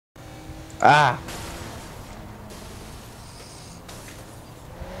Ah.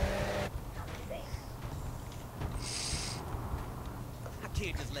 I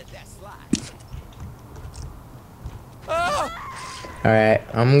can't just let that slide. Oh! Alright,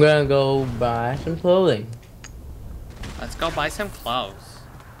 I'm gonna go buy some clothing. Let's go buy some clothes.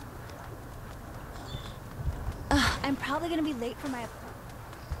 I'm probably gonna be late for my appointment.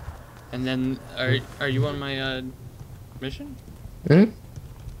 And then, are you on my mission? Hmm?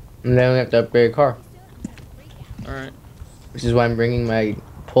 And then we have to upgrade a car. Alright. Which is why I'm bringing my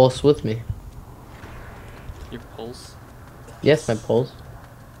pulse with me. Your pulse? Yes, my pulse.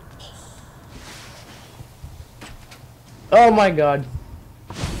 Oh my god.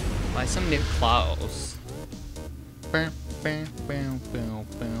 Buy some new clothes.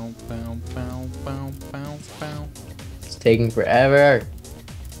 It's taking forever.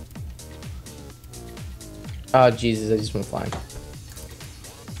 Oh Jesus, I just went flying.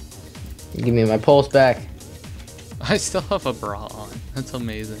 Give me my pulse back. I still have a bra on. That's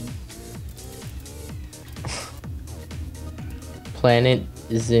amazing. Planet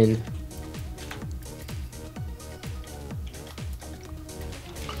is in.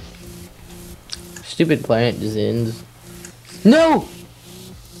 Stupid planet Zins. No!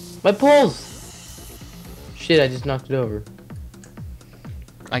 My pulse! Shit, I just knocked it over.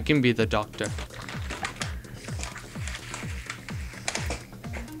 I can be the doctor.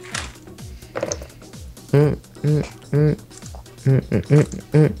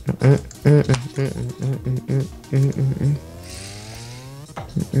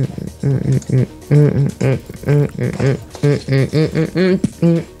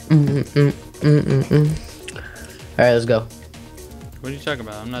 Alright, let's go. What are you talking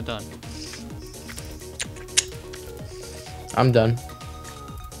about? I'm not done. I'm done.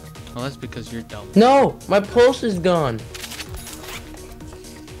 Well, that's because you're dumb. No! My pulse is gone.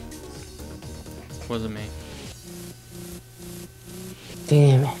 Wasn't me.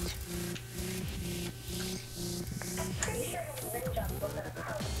 Damn it.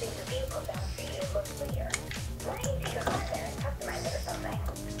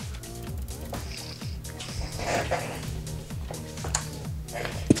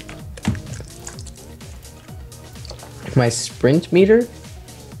 My sprint meter?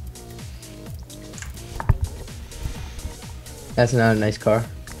 That's not a nice car.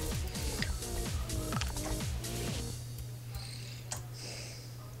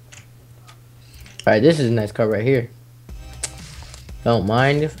 Alright, this is a nice car right here. Don't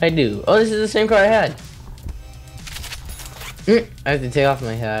mind if I do. Oh, this is the same car I had. I have to take off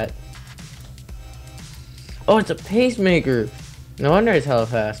my hat. Oh, it's a pacemaker. No wonder it's hella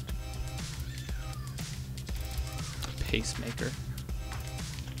fast. Pacemaker.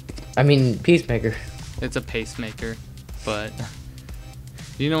 I mean, peacemaker. It's a pacemaker, but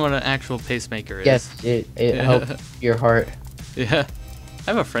you know what an actual pacemaker is? Yes, it helps your heart. Yeah. I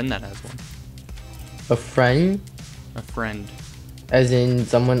have a friend that has one. A friend? A friend. As in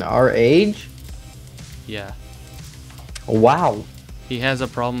someone our age? Yeah. Wow. He has a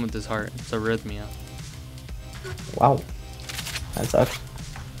problem with his heart. It's arrhythmia. Wow. That sucks.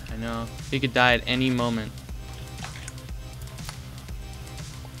 I know. He could die at any moment.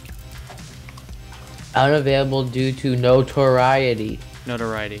 Unavailable due to notoriety.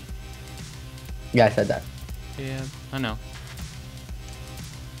 Notoriety. Yeah, I said that. Yeah, I know.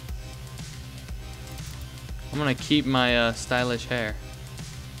 I'm gonna keep my stylish hair.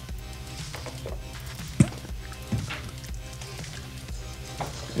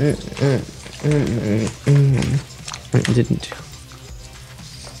 Didn't.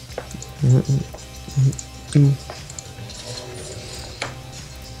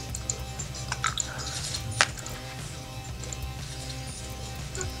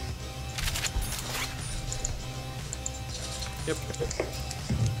 Yep.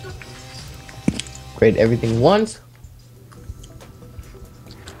 Grade everything once.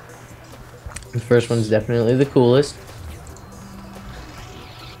 The first one's definitely the coolest.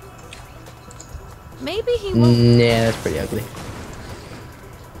 Maybe he won't. Nah, that's pretty ugly.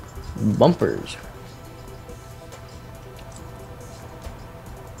 Bumpers.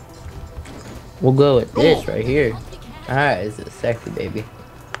 We'll go with this right here. Alright, this is sexy, baby.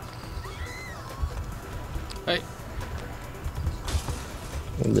 Hey.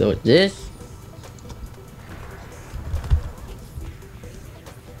 We'll go with this.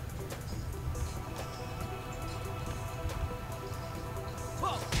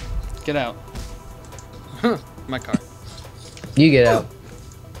 Get out. My car. You get out.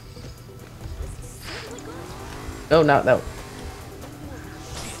 No, not that.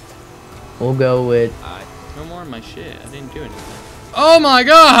 We'll go with. No more of my shit. I didn't do anything. Oh my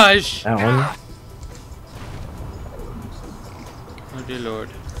gosh! That one. Oh dear lord.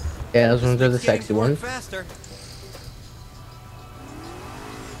 Yeah, those ones are the It's getting sexy forward ones. faster.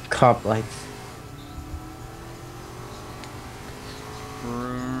 Cop lights.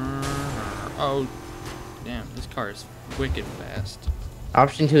 Oh, damn, this car is wicked fast.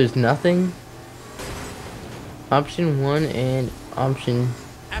 Option 2 is nothing. Option 1 and option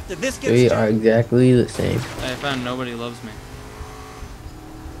After this 3 gets are exactly the same. I found Nobody Loves Me.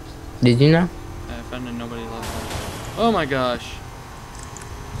 Did you know? I found a Nobody Loves Me. Oh my gosh.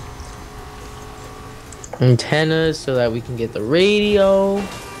 Antennas so that we can get the radio.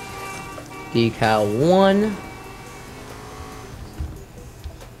 Decal 1.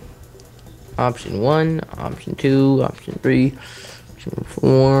 Option 1, option 2, option 3, option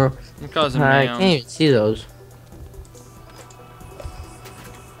 4. I'm causing I mayhem. can't even see those.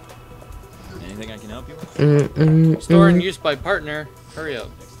 Anything I can help you with? Store and use by partner. Hurry up.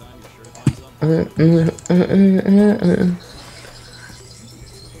 Give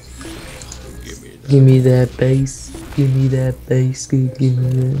me that bass. Give me that bass. Give me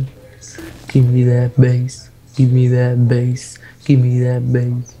that. Give me that bass. Give me that bass. Give me that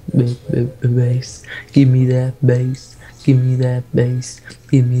bass. Bass. Give me that bass. Give me that bass.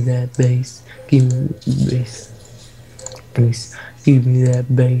 Give me that bass. Give me bass. Bass. Give me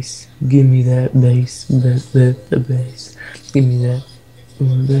that bass. Give me that bass. Bass. Give me that.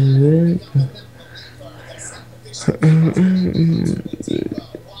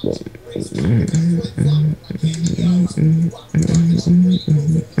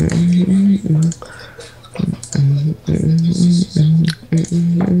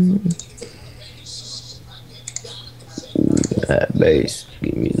 That bass.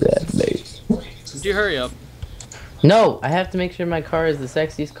 Give me that bass. Would you hurry up? No, I have to make sure my car is the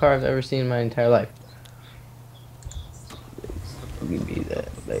sexiest car I've ever seen in my entire life. Give me that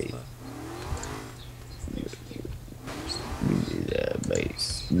bass. Give me that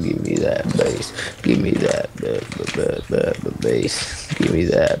bass. Give me that bass. Give me that bass. Give me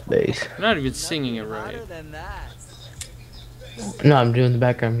that bass. You're not even singing it right. Hotter than that. No, I'm doing the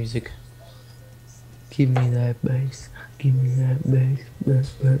background music. Give me that bass. Give me that bass.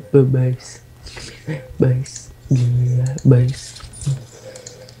 Bass. Give me that bass. Give me that bass.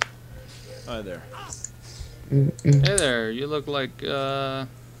 Hi there. Hey there, you look like some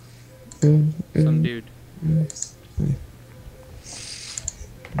dude.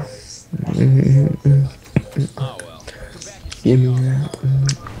 Oh well. Give me that.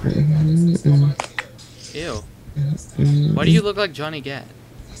 Ew. Why do you look like Johnny Gat?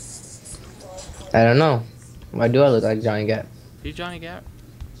 I don't know. Why do I look like Johnny Gat? Are you Johnny Gat?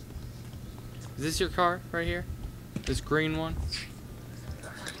 Is this your car right here? This green one?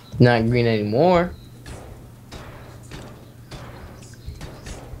 Not green anymore.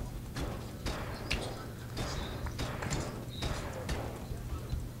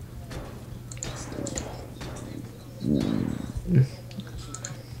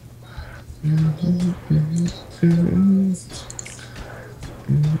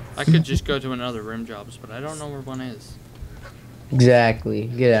 I could just go to another rim jobs, but I don't know where one is. Exactly.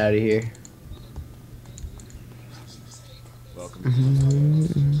 Get out of here.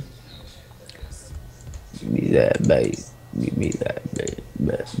 Welcome. Give me that bass. Give me that bass.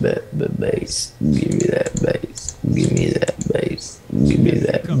 Bass. Give me that bass. Give me that bass. Give me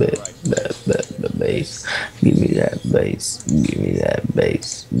that bass. Give me that bass. Give me that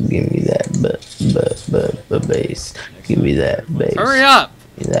bass. Give me that bass. Give me that bass. Hurry up!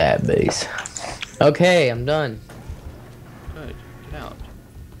 Give me that bass. Okay, I'm done. Good. Get out.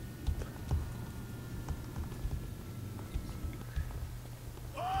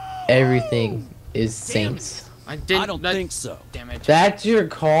 Everything is Saints. I didn't. I don't think so. Damn it. That's your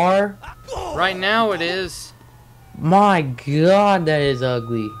car? Right now it is. My god, that is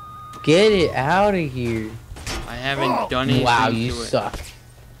ugly. Get it out of here. I haven't done anything Wow, to you it. suck.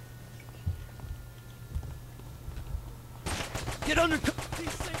 Get under.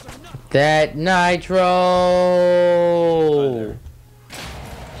 That nitro.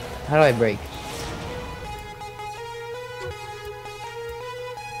 How do I brake?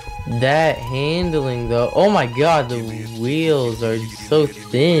 That handling though. Oh my god, the wheels are so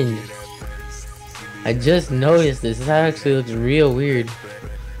thin. I just noticed this. This actually looks real weird.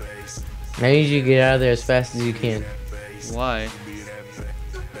 I need you to get out of there as fast as you can. Why?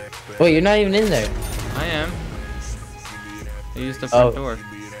 Wait, you're not even in there. I am. I used the front door.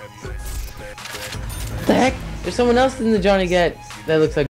 What the heck? There's someone else in the Johnny Gat that looks like